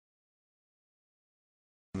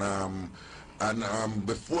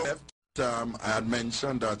Before I had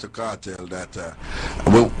mentioned to Kartel that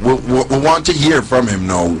we want to hear from him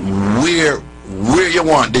now where you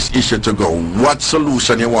want this issue to go, what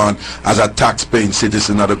solution you want as a tax-paying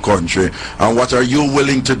citizen of the country, and what are you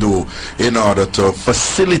willing to do in order to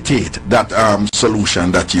facilitate that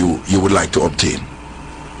solution that you would like to obtain.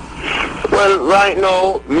 Well, right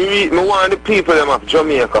now, me want the people them of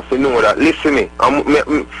Jamaica to know that, listen me,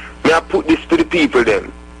 I put this to the people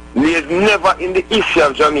them. There's never in the history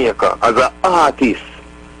of Jamaica as an artist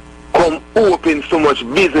come open so much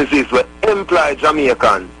businesses where employ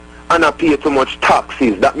Jamaicans and I pay too much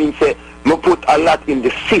taxes. That means say, me put a lot in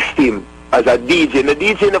the system as a DJ. And the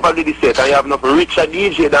DJ never did this yet, and you have enough richer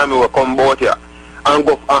DJ than me will come out here and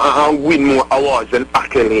go and win more awards and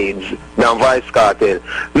accolades than Vybz Kartel.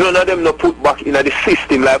 None of them no put back in the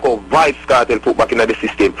system like how Vybz Kartel put back in the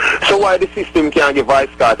system. So why the system can't give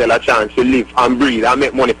Vybz Kartel a chance to live and breathe and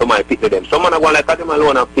make money for my pick them? Some man are going like them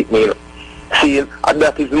alone and pick me, you know. See,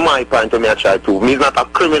 that is my point to me I try to. Me is not a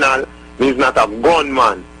criminal, me is not a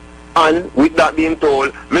gunman. And with that being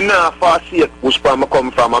told, me not forsake which part I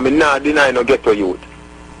come from and me not deny no ghetto youth.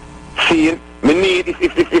 See, me need,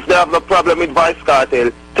 if they have no problem with Vybz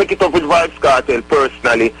Kartel, take it up with Vybz Kartel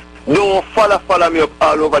personally. Don't follow me up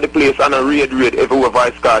all over the place and raid everywhere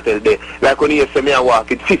Vybz Kartel there. Like when you say me I walk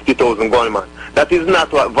with 50,000 gunmen. That is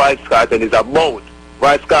not what Vybz Kartel is about.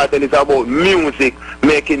 Vybz Kartel is about music,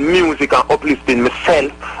 making music and uplifting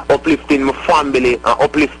myself, uplifting my family and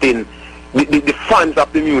uplifting the fans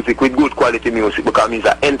of the music with good quality music, because I'm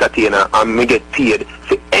an entertainer and me get paid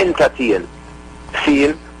to entertain.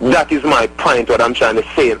 Seeing? That is my point, what I'm trying to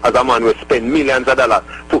say. As a man will spend millions of dollars,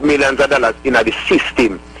 put millions of dollars in the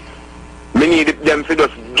system. Me need them to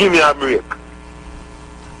just give me a break.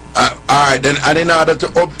 Alright, then, and in order to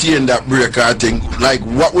obtain that break, I think, like,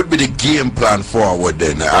 what would be the game plan forward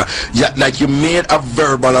then? Yeah, like you made a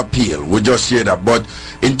verbal appeal, we just hear that, but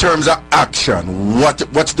in terms of action,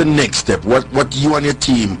 what's the next step? What you and your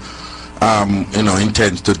team,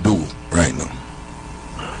 intends to do right now?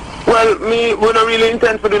 Well, we don't really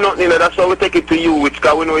intend to do nothing, that's why we take it to you,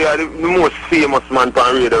 because we know you are the most famous man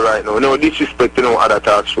on radio right now. No disrespect to no other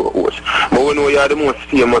talk show host, but we know you are the most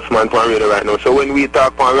famous man on radio right now. So when we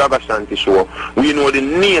talk on Raggashanti show, we know the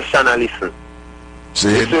nation are listen.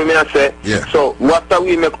 See? You see what I say? Yeah. So after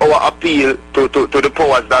we make our appeal to the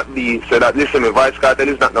powers that be, so that listen, Vybz Kartel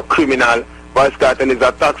is not no criminal. Vybz Kartel is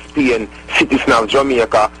a tax-paying citizen of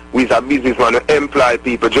Jamaica who is a businessman who employ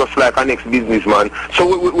people just like an ex-businessman.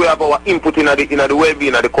 So we have our input in the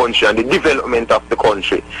well-being of the country and the development of the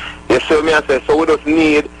country. You see what I say? So we just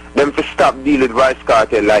need them to stop dealing with Vybz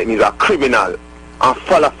Kartel like he's a criminal. And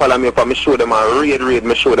follow me up and me show them and raid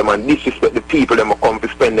me show them and disrespect the people that come to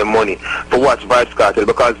spend their money to watch Vybz Kartel,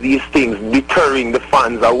 because these things deterring the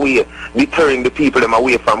fans away, deterring the people them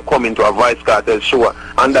away from coming to a Vybz Kartel show,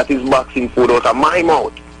 and that is boxing food out of my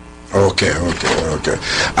mouth. Okay.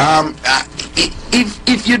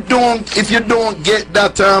 If you don't get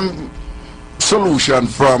that solution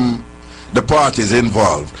from the parties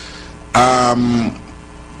involved,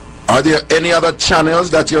 are there any other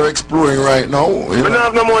channels that you're exploring right now? We don't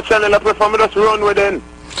have no more channel. I prefer me just run with them.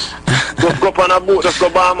 Just go up on a boat, just go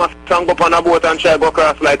Bahamas and go up on a boat and try to go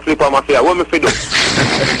across like Slipper Mafia. What me fi do?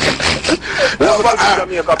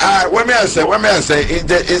 What may I say?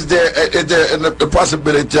 Is there the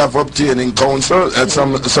possibility of obtaining counsel and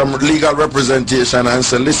some legal representation and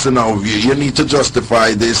say, listen now, you need to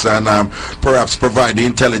justify this and perhaps provide the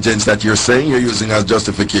intelligence that you're saying you're using as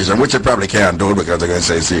justification, which you probably can't do because they're going to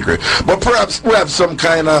say secret. But perhaps we have some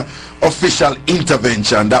kind of official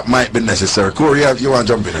intervention that might be necessary. Corey, if you want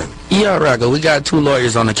to jump in? Yeah, Ragga, we got 2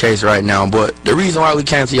 lawyers on the case right now, but the reason why we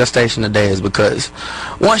came to your station today is because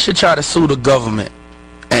once you try to sue the government,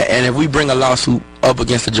 and if we bring a lawsuit up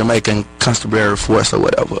against the Jamaican Constabulary Force or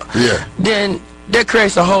whatever, yeah, then that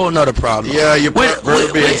creates a whole nother problem. Yeah, you're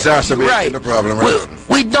exacerbating right, the problem. Right?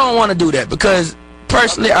 We don't want to do that because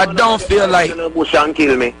personally, I don't feel like... Bush and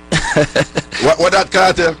kill me. What that,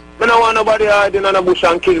 Kartel? I don't want nobody hiding in a bush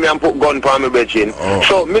and kill me and put gun for me bedroom. Oh.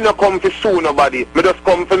 So me not come to sue nobody. Me just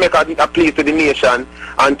come to make a plea to the nation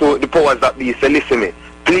and to the powers that be. Say, listen me,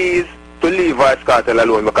 please to leave Vybz Kartel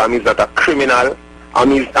alone, because he's not a criminal.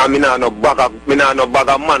 And me not no bag of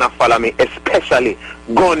man a follow me, especially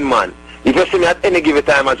gunman. If you see me at any given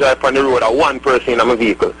time I drive on the road, a 1 person in my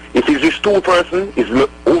vehicle. If it's just 2 person, it's a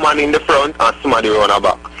woman in the front and somebody on the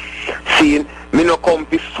back. See, me not come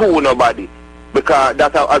to sue nobody. Because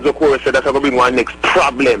that's how, as the chorus said, that's how we bring one next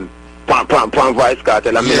problem. Vybz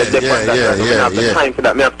Kartel. I mean, I have the time for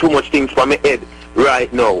that. I have too much things for my head right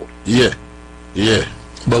now. Yeah.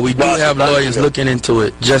 But we do have lawyers looking into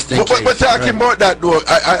it, just in case. But talking about that, though,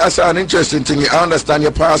 I saw an interesting thing. I understand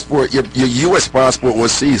your passport, your U.S. passport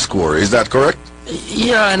was seized, Corey. Is that correct?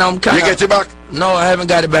 Yeah, and I'm kind of... You get it back? No, I haven't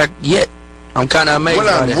got it back yet. I'm kind of amazed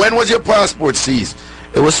by it. When was your passport seized?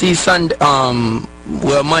 It was seized Sunday,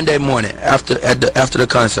 well, Monday morning after the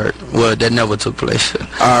concert. Well, that never took place.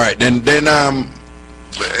 All right, then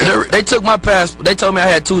they took my passport. They told me I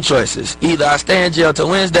had two choices: either I stay in jail till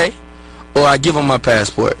Wednesday, or I give them my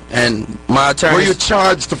passport. And my attorney... Were you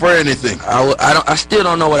charged for anything? I still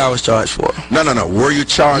don't know what I was charged for. No. Were you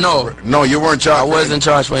charged? No. No, you weren't charged. I wasn't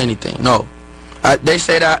charged for anything. No. They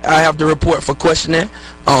said I have to report for questioning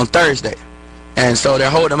on Thursday. And so they're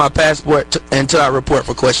holding my passport until I report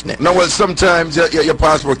for questioning. No, well, sometimes your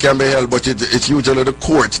passport can be held, but it's usually the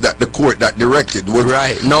court that directed.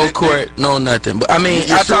 Right. No court, no nothing. But I mean,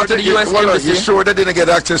 I talked to the U.S. Embassy. You sure they didn't get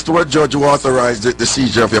access to a judge who authorized the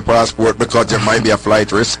seizure of your passport because there might be a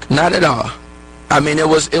flight risk? Not at all. I mean, it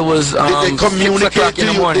was. Did they communicate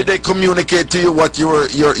to you? Did they communicate to you what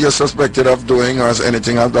you're suspected of doing or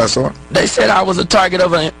anything of that sort? They said I was a target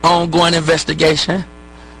of an ongoing investigation.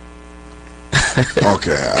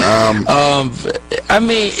 Okay. I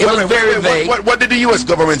mean, it was very vague. What did the U.S.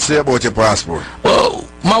 government say about your passport? Well,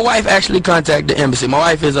 my wife actually contacted the embassy. My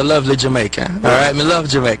wife is a lovely Jamaican. All right, I love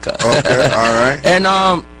Jamaica. Okay, all right. And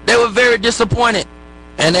they were very disappointed.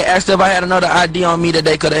 And they asked if I had another ID on me that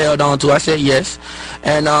they could have held on to. I said yes.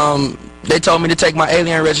 And they told me to take my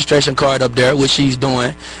alien registration card up there, which she's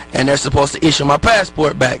doing. And they're supposed to issue my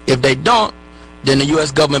passport back. If they don't, then the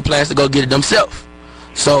U.S. government plans to go get it themselves.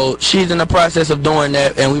 So she's in the process of doing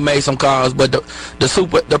that, and we made some calls. But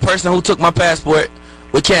the person who took my passport,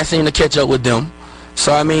 we can't seem to catch up with them.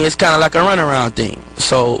 So I mean, it's kind of like a runaround thing.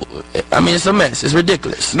 So I mean, it's a mess. It's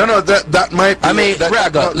ridiculous. No, that might be. I mean,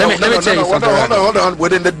 Ragga, let me tell you something. Hold on.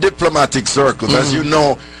 Within the diplomatic circles, as you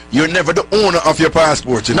know, you're never the owner of your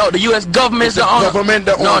passport. You know? No, the U.S. government is the owner.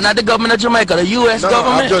 No, not the government of Jamaica. The U.S.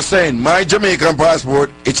 government. I'm just saying, my Jamaican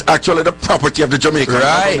passport, it's actually the property of the Jamaican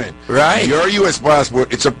government. Right. Your U.S.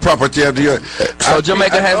 passport, it's a property of the U.S. So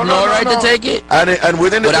Jamaica has no right to take it? And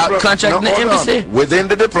within without contracting the embassy? Within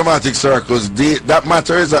the diplomatic circles, that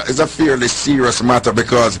matter is a fairly serious matter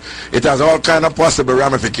because it has all kind of possible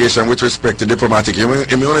ramification with respect to diplomatic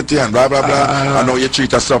immunity and blah, blah, blah. I know you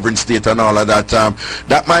treat a sovereign state and all of that.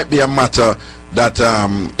 That might be a matter that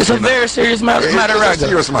it's a very serious matter,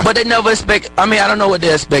 Ragga. But they never expect. I mean, I don't know what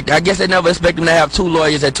they expect. I guess they never expect them to have two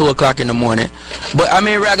lawyers at 2 o'clock in the morning. But I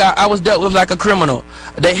mean, Ragga, I was dealt with like a criminal.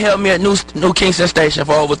 They held me at New Kingston Station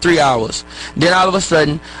for over 3 hours. Then all of a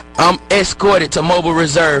sudden, I'm escorted to Mobile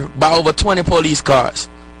Reserve by over 20 police cars.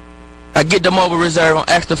 I get to Mobile Reserve, I'm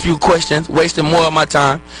asked a few questions, wasting more of my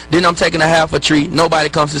time. Then I'm taking a half a treat. Nobody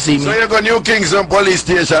comes to see me. So you go New Kingston police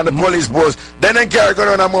station, the police post. Then they carry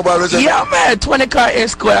going on Mobile Reserve. Yeah, man, 20-car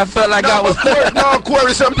escort. I felt like I was.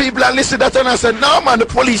 Corey, some people are listening to that and I said, no, man, the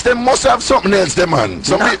police, they must have something else, they, man.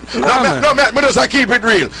 Some people, man, just keep it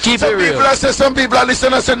real. Some people are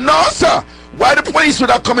listening and say, no, sir. Why the police would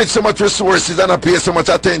have commit so much resources and pay so much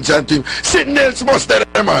attention to him? Sitting else must there,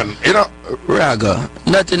 man. You know? Ragga,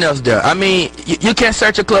 nothing else there. I mean, you can't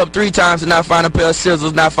search a club 3 times and not find a pair of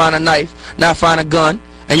scissors, not find a knife, not find a gun,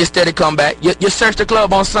 and you steady come back. You search the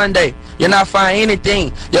club on Sunday, you not find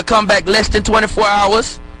anything. You come back less than 24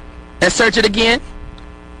 hours and search it again.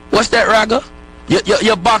 What's that, Ragga?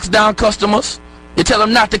 You box down customers. You tell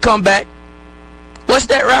them not to come back. What's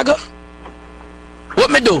that, Ragga?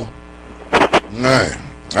 What me do?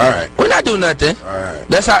 Alright. We're not doing nothing. Alright.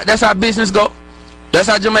 That's how business go. That's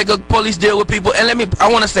how Jamaica police deal with people. And I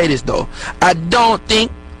want to say this though. I don't think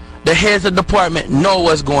the heads of the department know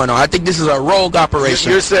what's going on. I think this is a rogue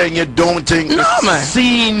operation. You're saying you don't think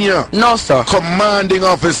senior commanding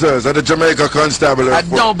officers of the Jamaica Constabulary I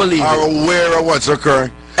don't believe are aware of what's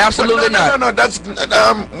occurring? Absolutely not. No, that's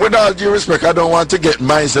with all due respect, I don't want to get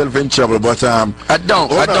myself in trouble, but I don't,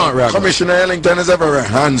 Ragga. Commissioner Ellington is a very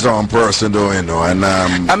hands-on person, though, you know, and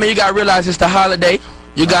I mean, you gotta realize it's the holiday.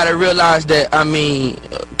 You gotta realize that, I mean,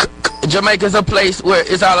 Jamaica's a place where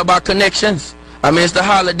it's all about connections. I mean, it's the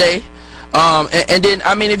holiday, and then,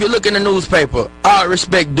 I mean, if you look in the newspaper, all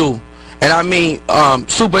respect due, and I mean,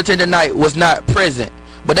 Superintendent Knight was not present,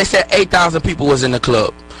 but they said 8,000 people was in the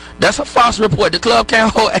club. That's a false report. The club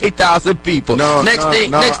can't hold 8,000 people. Next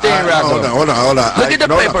thing, Ragga. Hold on. Look at the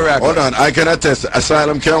paper, Ragga. Hold on. I can attest.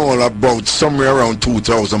 Asylum can hold about somewhere around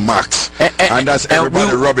 2,000 max, and that's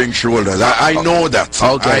everybody rubbing shoulders. I know that.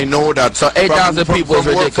 Okay. I know that. So 8,000 people is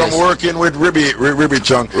ridiculous. From working with Ribby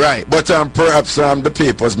Chung. Right. But perhaps the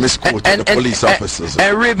papers misquoted the police officers.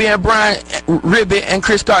 And Ribby and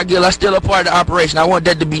Chris Cargill are still a part of the operation. I want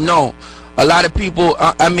that to be known. A lot of people,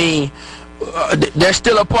 I mean, they're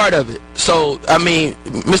still a part of it. So, I mean,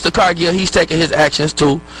 Mr. Cargill, he's taking his actions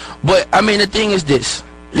too. But, I mean, the thing is this.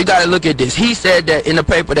 You got to look at this. He said that in the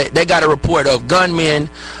paper that they got a report of gunmen,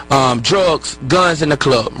 drugs, guns in the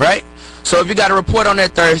club, right? So if you got a report on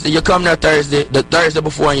that Thursday, you come there Thursday, the Thursday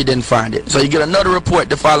before, and you didn't find it. So you get another report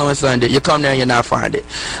the following Sunday, you come there and you not find it.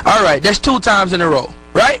 All right, that's 2 times in a row,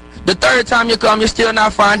 right? The third time you come, you still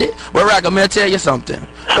not find it. Well, Ragga, I'm going to tell you something.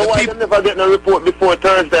 So why you never get no report before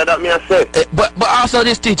Thursday? That me I said. But also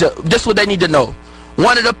this, teacher, this is what they need to know.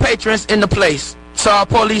 One of the patrons in the place saw a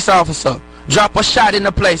police officer drop a shot in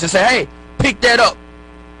the place and say, hey, pick that up.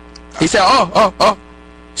 He said, oh.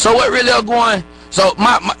 So what really are going? So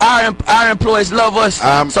our employees love us,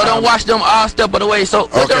 so don't watch them all step of the way. So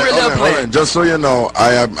what the really playing? Just so you know,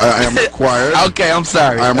 I am required. Okay, I'm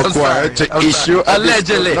sorry. I'm required to issue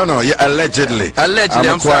allegedly. Allegedly. Allegedly,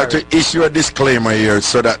 I'm required to issue a disclaimer here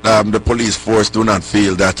so that the police force do not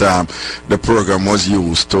feel that the program was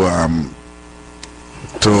used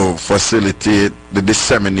to facilitate the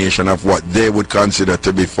dissemination of what they would consider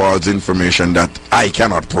to be false information that I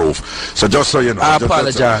cannot prove. So just so you know. I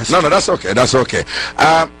apologize. No, that's okay. That's okay.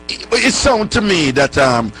 It sounds to me that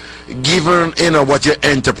given, you know, what your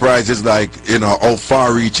enterprise is like, you know, how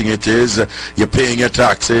far-reaching it is, you're paying your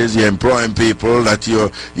taxes, you're employing people, that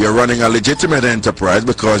you're running a legitimate enterprise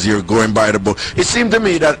because you're going by the book. It seemed to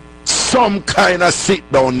me that some kind of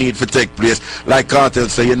sit-down need to take place. Like Kartel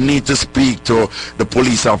say, you need to speak to the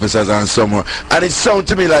police officers and someone. And it sounds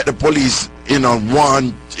to me like the police, you know,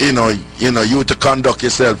 want, you know, you to conduct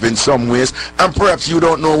yourself in some ways, and perhaps you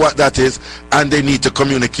don't know what that is, and they need to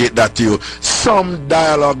communicate that to you. Some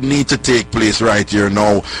dialogue need to take place right here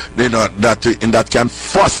now, you know, that can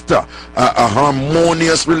foster a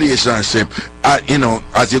harmonious relationship, you know,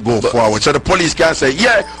 as you go forward. So the police can say,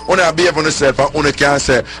 yeah, wanna behave on yourself, and one can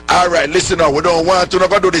say, all right, listen now, we don't want to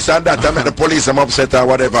not do this and that. I mean, the police I'm upset or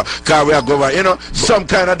whatever. Can we go, you know, some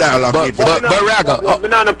kind of dialogue. But Ragga, we're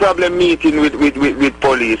not a problem meeting with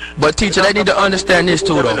police. But teacher, they need to understand this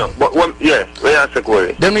too, though. Yeah,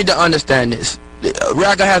 they need to understand this.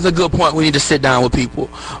 Ragga has a good point. We need to sit down with people,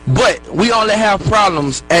 but we only have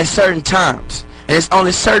problems at certain times, and it's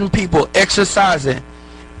only certain people exercising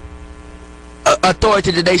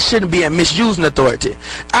authority that they shouldn't be, and misusing authority.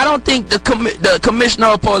 I don't think the commissioner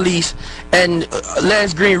of police and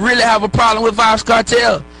Les Green really have a problem with Vybz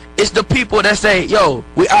Kartel. It's the people that say, yo,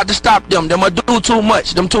 we ought to stop them. Them do too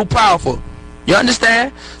much. Them too powerful. You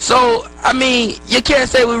understand? So, I mean, you can't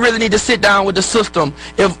say we really need to sit down with the system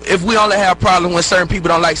if we only have problems when certain people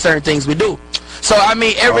don't like certain things we do. So, I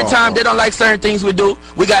mean, every time they don't like certain things we do,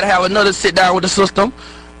 we got to have another sit down with the system.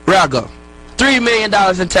 Ragga, $3 million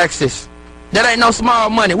in taxes. That ain't no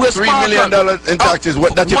small money. We're $3 million in taxes.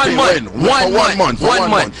 What that you pay when? One month.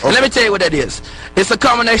 Okay. Let me tell you what that is. It's a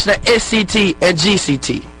combination of SCT and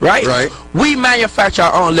GCT, right? Right. We manufacture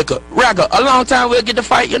our own liquor. Ragga, a long time we'll get the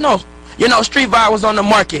fight, you know. You know, Street Vybz was on the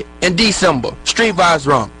market in December. Street Vybz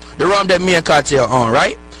rum, the rum that me and Kartel own,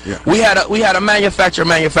 right? Yeah. We had a manufacturer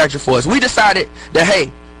for us. We decided that,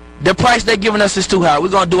 hey, the price they're giving us is too high. We're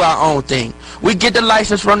gonna do our own thing. We get the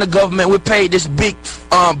license from the government. We paid this big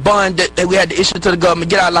bond that we had to issue to the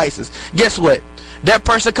government, get our license. Guess what? That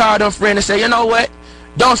person called them friend and said, you know what?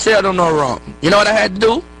 Don't sell them no rum. You know what I had to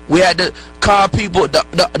do? We had to call people,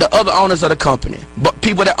 the other owners of the company, but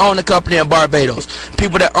people that own the company in Barbados,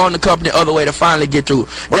 people that own the company other way to finally get through.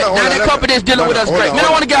 Now that company is dealing with us great. Man, I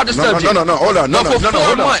want to get out the subject. No,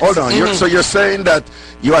 hold on. So you're saying that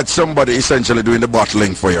you had somebody essentially doing the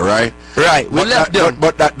bottling for you, right? Right. We left them.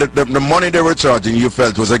 But the money they were charging you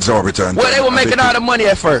felt was exorbitant. Well, they were making all the money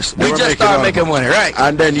at first. We just started making money, right?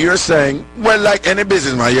 And then you're saying, well, like any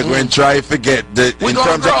business man, you're going to try to get in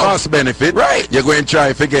terms of cost benefit, right? You're going to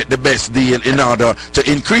try to get the best deal in order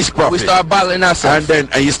to increase profit. We started bottling ourselves.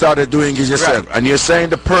 And you started doing it yourself. Right. And you're saying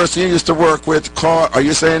the person you used to work with, are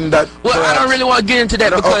you saying that? Well, I don't really want to get into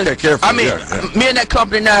that because, I mean, me and that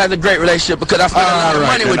company now has a great relationship because I spent a lot of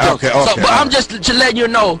money with them. But I'm just to let you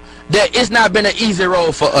know that it's not been an easy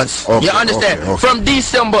road for us. You understand? From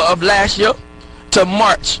December of last year to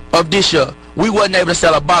March of this year, we wasn't able to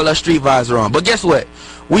sell a bottle of Street Vybz rum. But guess what?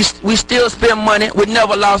 We still spend money. We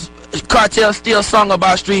never lost. Kartel still sung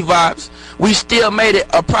about Street Vybz. We still made it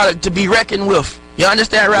a product to be reckoned with. You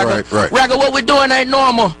understand, Ragga? Right. Ragga, what we're doing ain't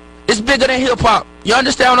normal. It's bigger than hip-hop. You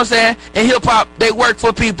understand what I'm saying? In hip-hop, they work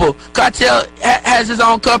for people. Kartel has his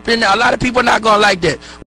own company now. A lot of people are not going to like that.